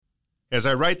As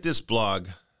I write this blog,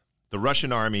 the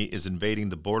Russian army is invading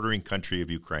the bordering country of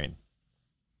Ukraine.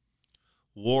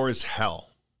 War is hell,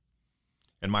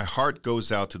 and my heart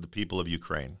goes out to the people of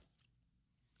Ukraine.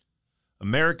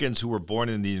 Americans who were born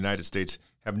in the United States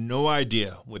have no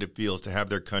idea what it feels to have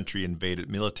their country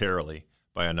invaded militarily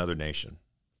by another nation.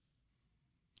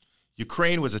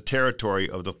 Ukraine was a territory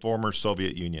of the former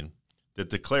Soviet Union that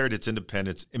declared its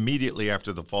independence immediately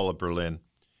after the fall of Berlin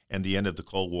and the end of the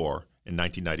Cold War in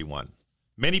 1991.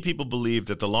 Many people believe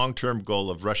that the long-term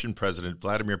goal of Russian President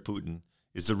Vladimir Putin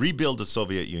is to rebuild the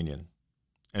Soviet Union,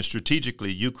 and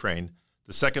strategically, Ukraine,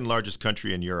 the second largest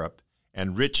country in Europe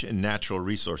and rich in natural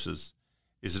resources,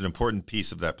 is an important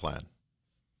piece of that plan.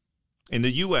 In the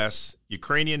U.S.,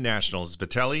 Ukrainian nationals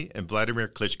Vitaly and Vladimir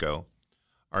Klitschko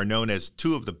are known as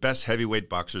two of the best heavyweight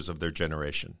boxers of their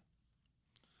generation.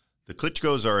 The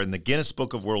Klitschkos are in the Guinness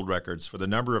Book of World Records for the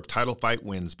number of title fight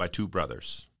wins by two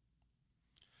brothers.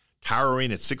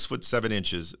 Towering at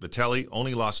 6'7", Vitaly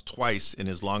only lost twice in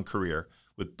his long career,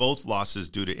 with both losses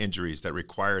due to injuries that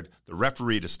required the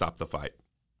referee to stop the fight.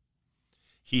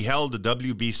 He held the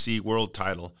WBC world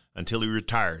title until he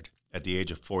retired at the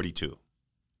age of 42.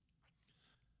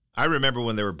 I remember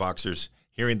when they were boxers,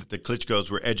 hearing that the Klitschkos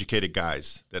were educated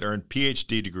guys that earned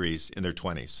PhD degrees in their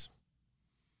 20s.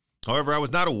 However, I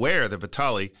was not aware that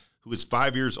Vitaly, who is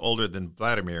 5 years older than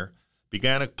Vladimir,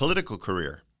 began a political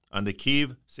career on the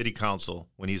Kyiv City Council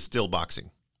when he was still boxing.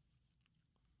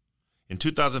 In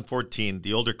 2014,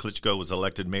 the older Klitschko was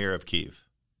elected mayor of Kyiv.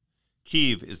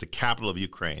 Kyiv is the capital of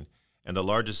Ukraine and the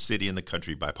largest city in the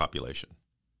country by population.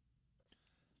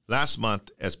 Last month,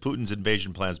 as Putin's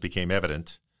invasion plans became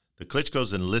evident, the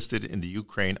Klitschkos enlisted in the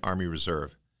Ukraine Army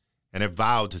Reserve and have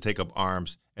vowed to take up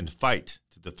arms and fight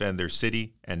to defend their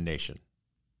city and nation.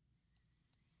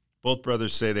 Both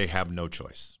brothers say they have no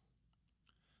choice.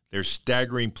 Their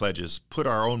staggering pledges put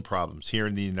our own problems here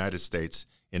in the United States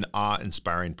in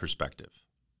awe-inspiring perspective.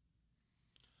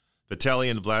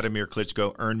 Vitaly and Vladimir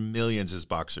Klitschko earn millions as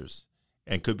boxers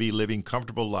and could be living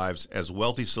comfortable lives as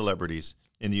wealthy celebrities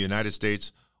in the United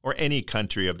States or any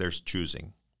country of their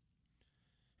choosing.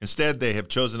 Instead, they have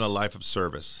chosen a life of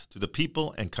service to the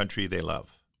people and country they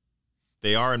love.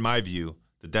 They are, in my view,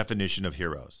 the definition of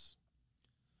heroes.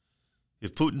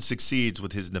 If Putin succeeds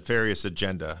with his nefarious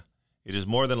agenda, it is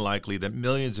more than likely that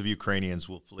millions of Ukrainians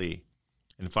will flee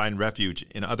and find refuge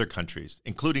in other countries,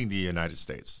 including the United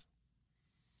States.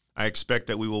 I expect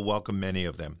that we will welcome many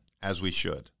of them, as we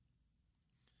should.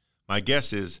 My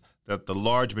guess is that the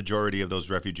large majority of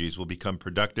those refugees will become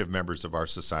productive members of our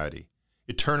society,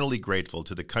 eternally grateful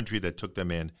to the country that took them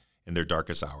in their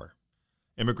darkest hour.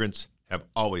 Immigrants have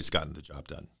always gotten the job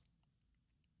done.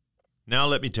 Now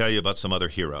let me tell you about some other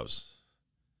heroes.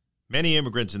 Many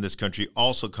immigrants in this country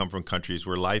also come from countries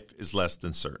where life is less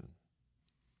than certain.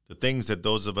 The things that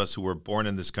those of us who were born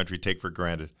in this country take for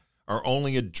granted are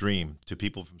only a dream to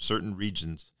people from certain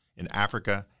regions in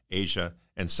Africa, Asia,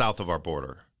 and south of our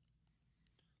border.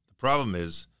 The problem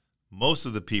is, most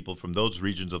of the people from those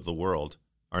regions of the world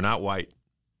are not white,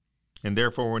 and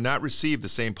therefore will not receive the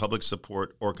same public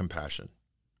support or compassion.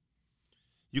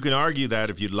 You can argue that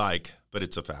if you'd like, but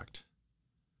it's a fact.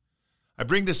 I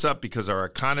bring this up because our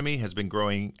economy has been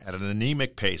growing at an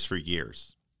anemic pace for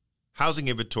years. Housing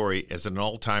inventory is at an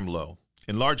all-time low,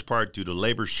 in large part due to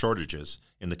labor shortages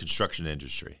in the construction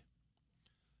industry.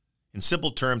 In simple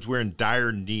terms, we're in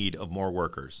dire need of more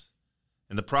workers,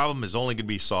 and the problem is only going to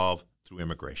be solved through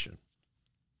immigration.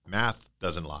 Math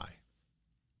doesn't lie.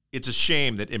 It's a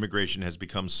shame that immigration has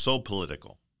become so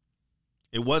political.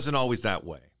 It wasn't always that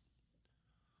way.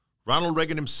 Ronald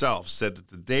Reagan himself said that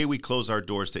the day we close our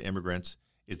doors to immigrants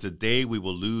is the day we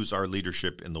will lose our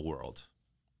leadership in the world.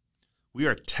 We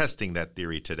are testing that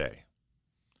theory today.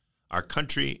 Our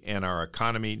country and our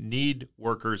economy need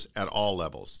workers at all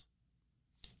levels.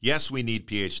 Yes, we need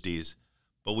PhDs,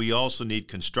 but we also need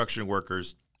construction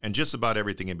workers and just about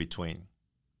everything in between.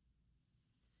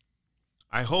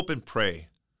 I hope and pray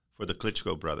for the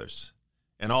Klitschko brothers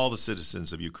and all the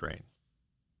citizens of Ukraine.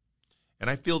 And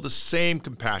I feel the same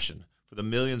compassion for the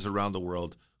millions around the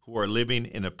world who are living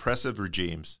in oppressive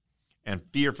regimes and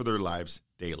fear for their lives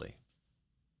daily.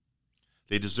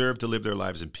 They deserve to live their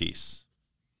lives in peace.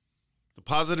 The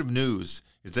positive news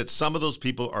is that some of those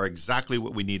people are exactly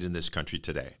what we need in this country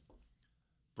today.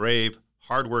 Brave,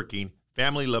 hardworking,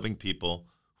 family-loving people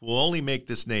who will only make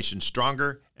this nation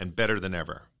stronger and better than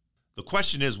ever. The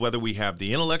question is whether we have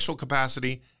the intellectual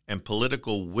capacity and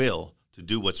political will to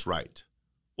do what's right,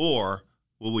 or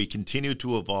will we continue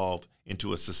to evolve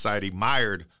into a society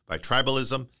mired by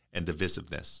tribalism and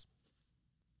divisiveness?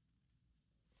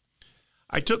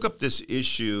 I took up this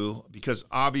issue because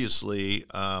obviously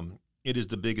it is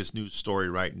the biggest news story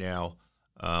right now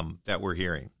that we're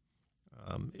hearing.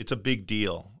 It's a big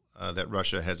deal that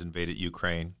Russia has invaded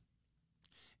Ukraine.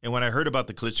 And when I heard about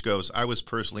the Klitschkos, I was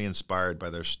personally inspired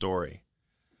by their story.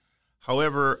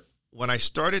 However, when I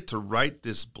started to write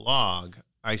this blog,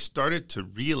 I started to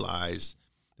realize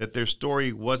that their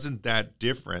story wasn't that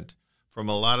different from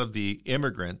a lot of the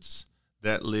immigrants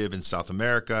that live in South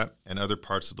America and other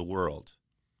parts of the world.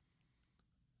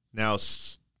 Now,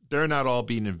 they're not all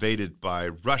being invaded by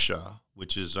Russia,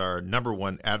 which is our number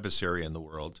one adversary in the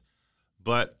world,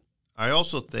 but I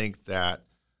also think that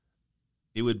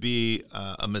it would be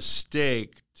a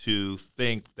mistake to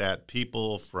think that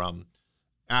people from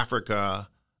Africa,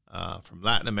 from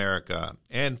Latin America,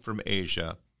 and from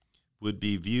Asia would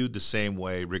be viewed the same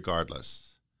way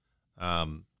regardless.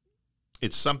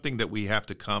 It's something that we have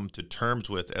to come to terms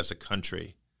with as a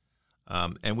country,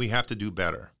 and we have to do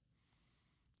better.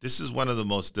 This is one of the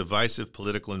most divisive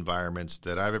political environments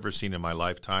that I've ever seen in my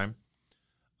lifetime.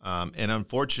 And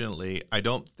unfortunately, I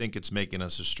don't think it's making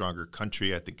us a stronger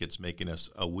country. I think it's making us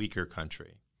a weaker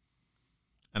country.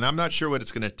 And I'm not sure what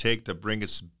it's going to take to bring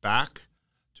us back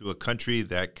to a country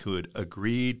that could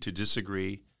agree to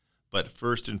disagree, but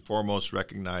first and foremost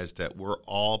recognize that we're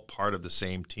all part of the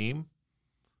same team.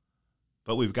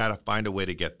 But we've got to find a way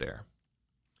to get there.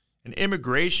 And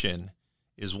immigration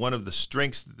is one of the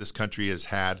strengths that this country has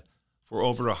had for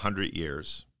over 100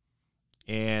 years.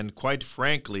 And quite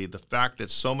frankly, the fact that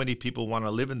so many people want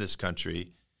to live in this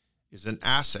country is an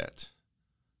asset.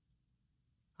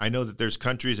 I know that there's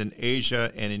countries in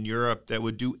Asia and in Europe that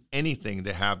would do anything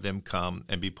to have them come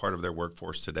and be part of their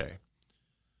workforce today.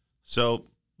 So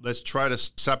let's try to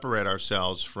separate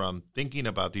ourselves from thinking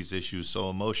about these issues so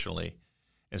emotionally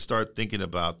and start thinking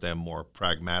about them more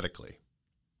pragmatically.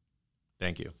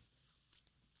 Thank you.